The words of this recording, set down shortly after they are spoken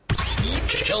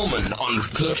Kellman on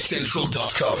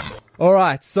CliffCentral.com. All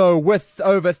right, so with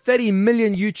over 30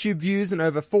 million YouTube views and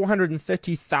over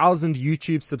 430,000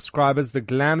 YouTube subscribers, the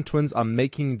Glam Twinz are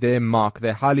making their mark.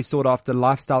 They're highly sought after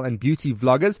lifestyle and beauty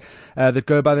vloggers that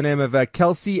go by the name of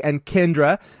Kelsey and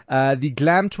Kendra. The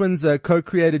Glam Twinz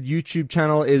co-created YouTube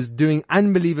channel is doing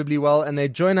unbelievably well, and they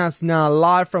join us now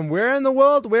live from where in the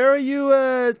world? Where are you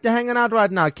hanging out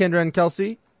right now, Kendra and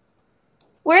Kelsey?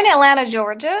 We're in Atlanta,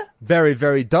 Georgia. Very,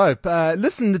 very dope.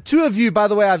 Listen, the two of you, by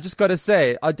the way, I've just got to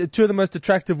say, are two of the most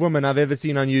attractive women I've ever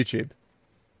seen on YouTube.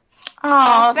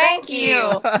 Oh, thank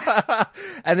you.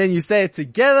 And then you say it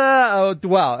together. Oh,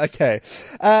 wow. Okay.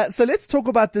 So let's talk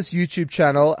about this YouTube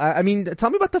channel. I mean, tell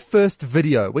me about the first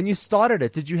video. When you started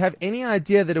it, did you have any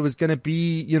idea that it was going to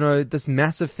be, you know, this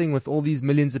massive thing with all these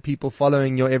millions of people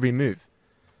following your every move?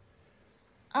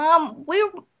 We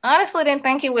honestly didn't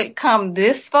think it would come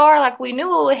this far. Like, we knew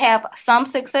we would have some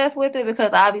success with it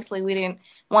because obviously we didn't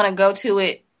want to go to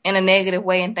it in a negative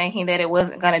way and thinking that it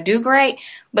wasn't going to do great.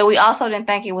 But we also didn't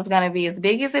think it was going to be as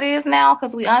big as it is now,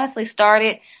 because we honestly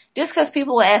started just because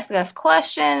people would ask us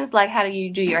questions like, how do you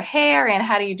do your hair and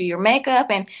how do you do your makeup?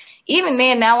 And even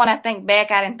then, now when I think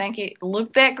back, I didn't think it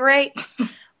looked that great.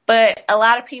 But a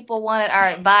lot of people wanted our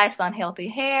advice on healthy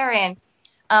hair, and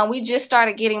we just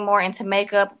started getting more into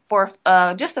makeup for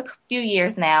just a few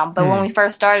years now. But when we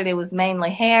first started, it was mainly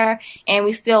hair, and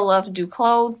we still love to do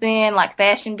clothes then, like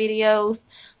fashion videos.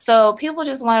 So people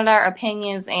just wanted our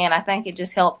opinions, and I think it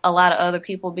just helped a lot of other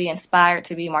people be inspired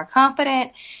to be more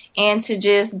confident and to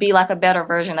just be like a better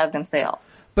version of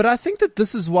themselves. But I think that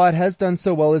this is why it has done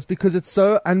so well, is because it's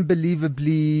so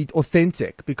unbelievably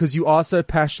authentic, because you are so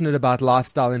passionate about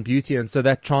lifestyle and beauty, and so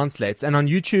that translates. And on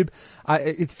YouTube,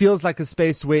 it feels like a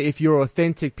space where if you're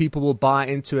authentic, people will buy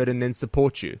into it and then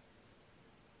support you.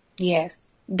 Yes,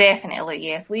 definitely.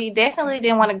 Yes, we definitely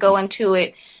didn't want to go into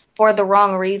it for the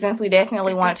wrong reasons. We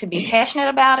definitely wanted to be passionate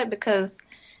about it, because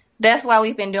that's why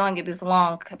we've been doing it this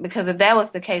long. Because if that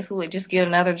was the case, we would just get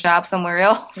another job somewhere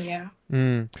else. Yeah.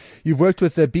 You've worked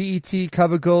with the BET,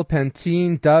 CoverGirl,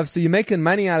 Pantene, Dove, so you're making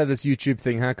money out of this YouTube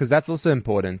thing, huh? Because that's also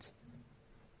important.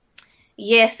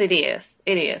 Yes, it is.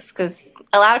 It is. Because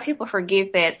a lot of people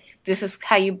forget that this is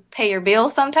how you pay your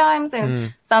bills sometimes.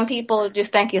 And some people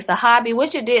just think it's a hobby,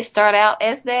 which it did start out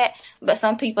as that. But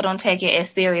some people don't take it as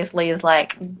seriously as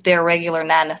like their regular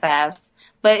 9-to-5s.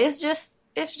 But it's just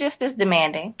as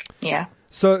demanding. Yeah.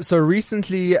 So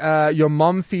recently, your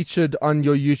mom featured on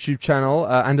your YouTube channel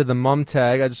under the mom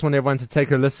tag. I just want everyone to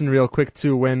take a listen real quick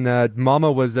to when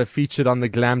Mama was featured on the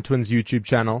Glam Twinz YouTube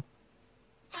channel.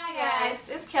 Hi guys,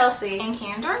 it's Kelsey and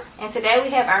Kendra, and today we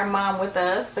have our mom with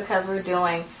us because we're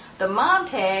doing the mom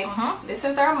tag. This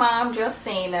is our mom,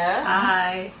 Josina.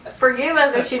 Hi. Forgive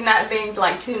us if she's not being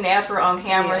like too natural on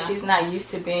camera. Yeah. She's not used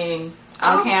to being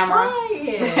on camera.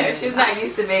 She's not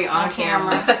used to being on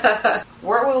camera.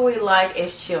 What were we like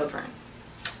as children?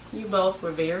 You both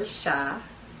were very shy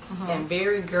and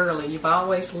very girly. You've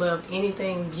always loved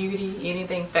anything beauty,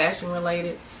 anything fashion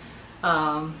related.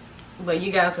 But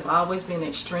you guys have always been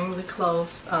extremely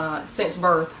close since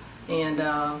birth, and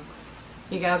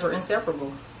you guys were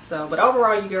inseparable. So, but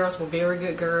overall, you girls were very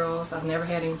good girls. I've never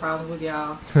had any problems with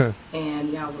y'all, and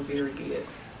y'all were very good.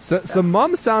 So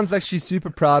Mom sounds like she's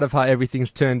super proud of how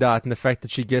everything's turned out and the fact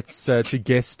that she gets to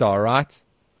guest star, right?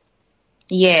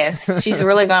 Yes, she's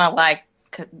really going to like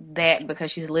that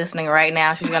because she's listening right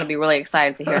now. She's going to be really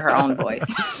excited to hear her own voice.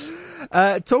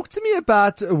 Talk to me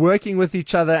about working with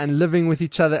each other and living with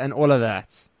each other and all of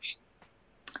that.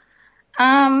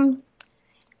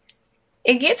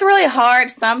 It gets really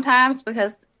hard sometimes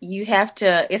because you have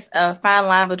to, it's a fine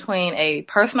line between a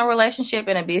personal relationship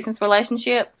and a business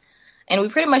relationship. And we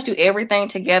pretty much do everything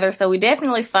together. So we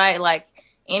definitely fight like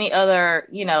any other,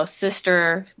 you know,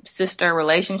 sister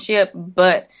relationship,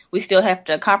 but we still have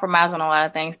to compromise on a lot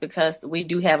of things because we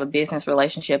do have a business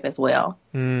relationship as well.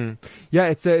 Yeah,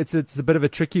 it's a bit of a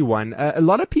tricky one. A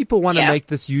lot of people want to make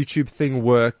this YouTube thing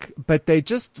work, but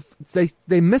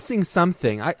they're missing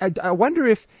something. I wonder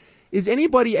if, is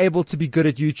anybody able to be good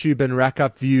at YouTube and rack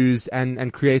up views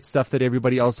and create stuff that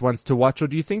everybody else wants to watch? Or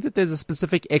do you think that there's a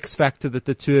specific X factor that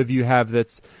the two of you have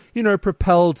that's, you know,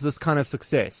 propelled this kind of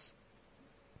success?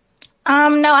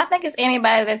 No, I think it's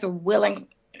anybody that's willing.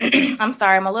 I'm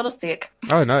sorry, I'm a little sick.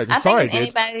 Oh, no, sorry, dude.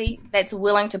 Anybody that's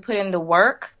willing to put in the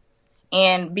work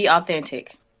and be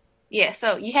authentic. Yeah,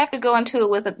 so you have to go into it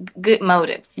with a good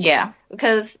motives. Yeah,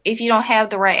 because if you don't have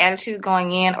the right attitude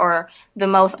going in or the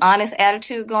most honest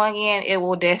attitude going in, it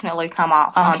will definitely come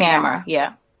off on camera.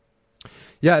 Yeah.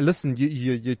 Yeah, listen,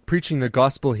 you're preaching the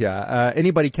gospel here.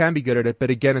 Anybody can be good at it,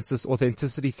 but again, it's this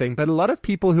authenticity thing. But a lot of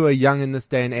people who are young in this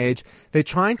day and age, they're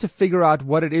trying to figure out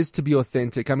what it is to be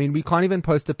authentic. I mean, we can't even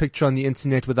post a picture on the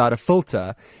internet without a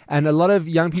filter. And a lot of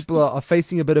young people are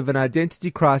facing a bit of an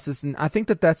identity crisis. And I think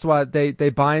that's why they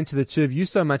buy into the two of you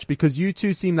so much, because you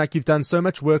two seem like you've done so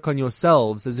much work on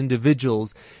yourselves as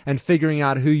individuals and figuring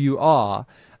out who you are.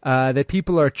 That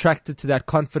people are attracted to that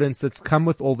confidence that's come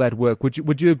with all that work.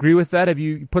 Would you agree with that? Have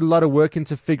you put a lot of work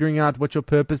into figuring out what your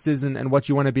purpose is and what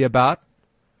you want to be about?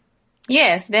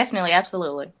 Yes, definitely.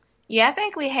 Absolutely. Yeah, I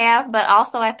think we have, but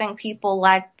also I think people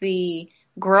like the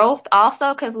growth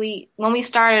also, because when we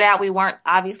started out, we weren't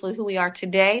obviously who we are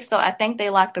today. So I think they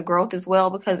like the growth as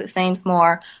well, because it seems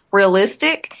more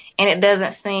realistic and it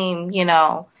doesn't seem,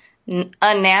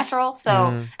 unnatural.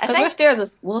 So I think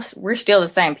we're still the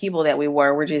same people that we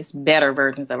were. We're just better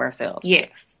versions of ourselves.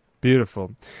 Yes.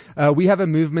 Beautiful. We have a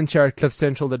movement here at Cliff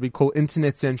Central that we call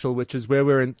Internet Central, which is where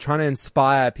we're trying to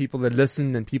inspire people that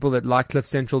listen and people that like Cliff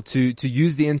Central to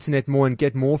use the internet more and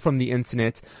get more from the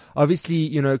internet. Obviously,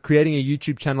 creating a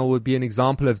YouTube channel would be an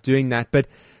example of doing that. But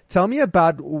tell me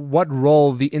about what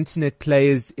role the internet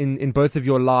plays in both of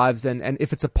your lives, and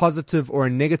if it's a positive or a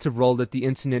negative role that the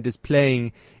internet is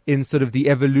playing in sort of the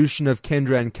evolution of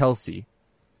Kendra and Kelsey.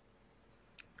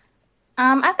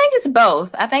 I think it's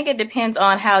both. I think it depends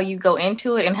on how you go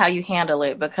into it and how you handle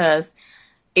it, because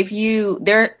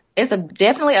there is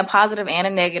definitely a positive and a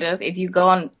negative. If you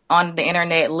go on the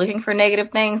internet looking for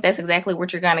negative things, that's exactly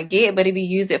what you're going to get. But if you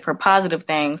use it for positive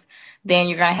things, then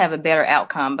you're going to have a better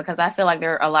outcome, because I feel like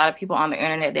there are a lot of people on the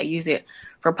internet that use it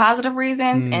for positive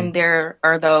reasons, and there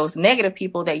are those negative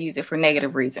people that use it for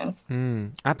negative reasons.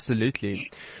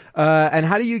 Absolutely. And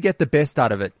how do you get the best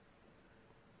out of it?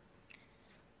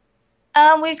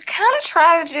 We kind of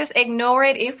try to just ignore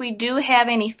it. If we do have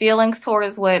any feelings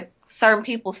towards what certain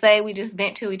people say, we just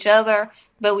vent to each other,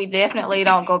 but we definitely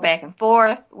don't go back and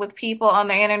forth with people on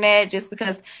the internet, just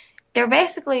because they're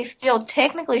basically still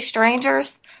technically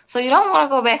strangers. So you don't want to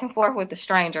go back and forth with a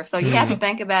stranger. So you have to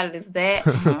think about it as that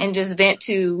and just vent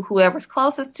to whoever's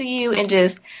closest to you and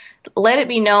just let it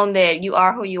be known that you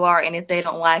are who you are. And if they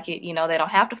don't like it, they don't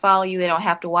have to follow you. They don't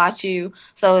have to watch you.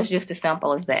 So it's just as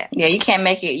simple as that. Yeah, you can't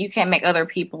make other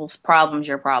people's problems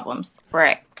your problems.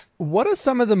 Right. What are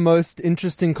some of the most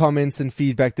interesting comments and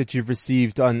feedback that you've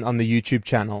received on the YouTube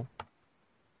channel?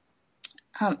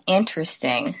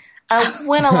 Interesting.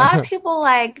 When a lot of people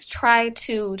try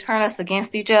to turn us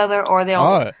against each other, or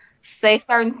they'll say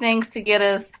certain things to get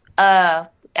us, I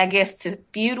guess, to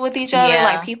feud with each other. Yeah.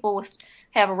 Like people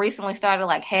have recently started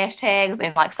hashtags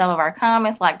and some of our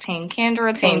comments, like Team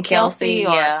Kendra, Team Kelsey,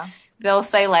 or they'll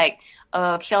say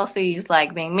Kelsey's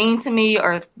being mean to me,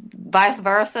 or vice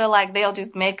versa. They'll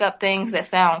just make up things that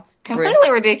sound completely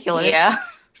ridiculous. Yeah.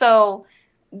 So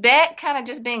that kind of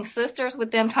just being sisters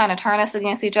with them trying to turn us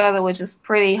against each other, which is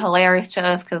pretty hilarious to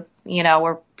us, because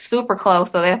we're super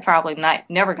close, so that's probably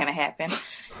never going to happen.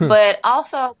 But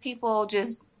also people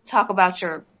just talk about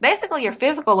your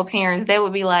physical appearance. They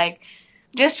would be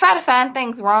just try to find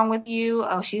things wrong with you.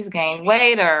 Oh, she's gained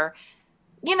weight, or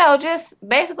just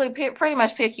basically pretty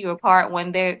much pick you apart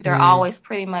when they're always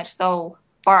pretty much so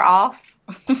far off.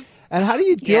 And how do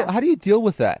you deal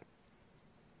with that?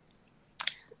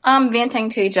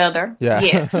 Venting to each other. Yeah.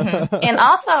 Yes. And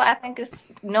also, I think it's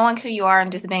knowing who you are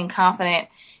and just being confident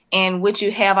in what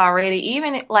you have already.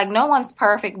 Even no one's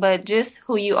perfect, but just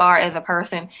who you are as a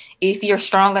person. If you're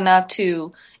strong enough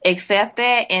to accept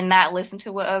that and not listen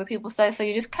to what other people say. So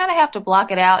you just kind of have to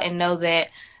block it out and know that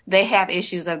they have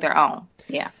issues of their own.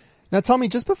 Yeah. Now, tell me,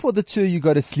 just before the two of you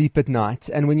go to sleep at night,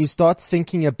 and when you start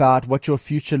thinking about what your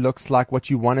future looks like, what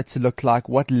you want it to look like,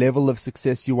 what level of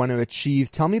success you want to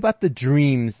achieve, tell me about the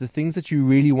dreams, the things that you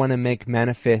really want to make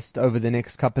manifest over the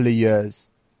next couple of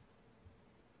years.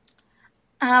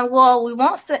 Well, we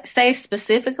won't say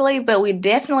specifically, but we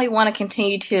definitely want to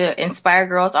continue to inspire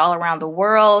girls all around the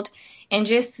world, and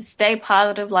just to stay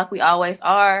positive like we always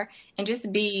are, and just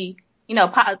be,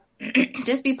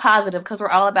 just be positive, because we're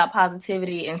all about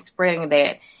positivity and spreading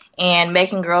that and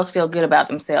making girls feel good about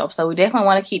themselves. So we definitely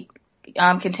want to keep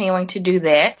continuing to do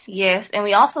that. Yes, and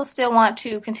we also still want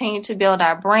to continue to build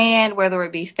our brand, whether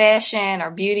it be fashion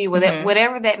or beauty,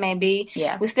 whatever that may be.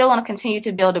 Yeah. We still want to continue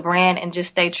to build a brand and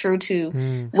just stay true to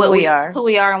who we are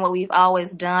and what we've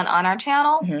always done on our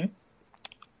channel. Mm-hmm.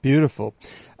 Beautiful.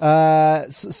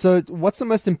 So what's the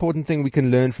most important thing we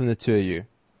can learn from the two of you?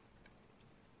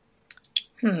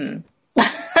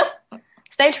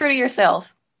 Stay true to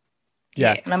yourself.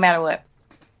 Yeah. No matter what.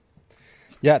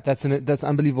 Yeah, that's an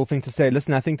unbelievable thing to say.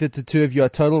 Listen, I think that the two of you are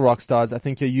total rock stars. I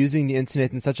think you're using the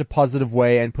internet in such a positive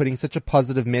way and putting such a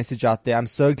positive message out there. I'm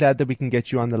so glad that we can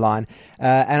get you on the line.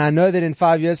 And I know that in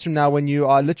 5 years from now, when you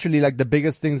are literally like the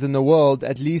biggest things in the world,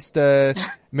 at least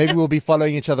maybe we'll be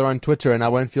following each other on Twitter and I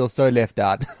won't feel so left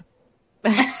out.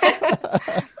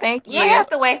 Thank you. You don't have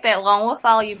to wait that long. We'll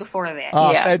follow you before that.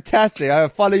 Oh, Yeah. fantastic. I'll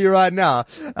follow you right now.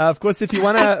 Of course, if you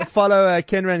want to follow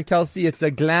Kendra and Kelsey, it's a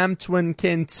Glam Twin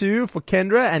Ken 2 for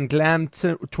Kendra and Glam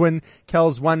Twin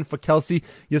Kels 1 for Kelsey.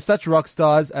 You're such rock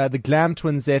stars. The Glam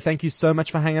Twins there. Thank you so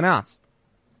much for hanging out.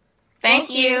 Thank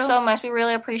you so much. We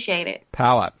really appreciate it.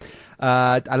 Power.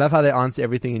 I love how they answer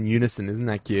everything in unison. Isn't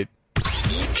that cute?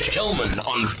 Kellman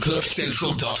on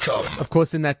CliffCentral.com. Of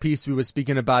course, in that piece, we were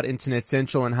speaking about Internet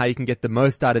Central and how you can get the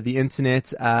most out of the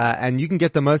internet. And you can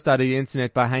get the most out of the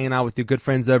internet by hanging out with your good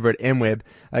friends over at MWeb.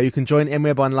 You can join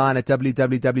MWeb online at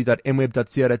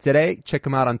www.mweb.co.za. Check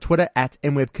them out on Twitter at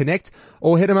MWebConnect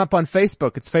or hit them up on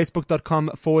Facebook. It's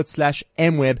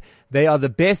facebook.com/MWeb. They are the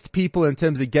best people in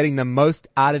terms of getting the most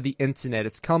out of the internet.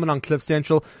 It's Kellman on Cliff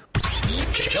Central.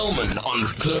 Kellman on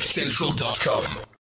CliffCentral.com.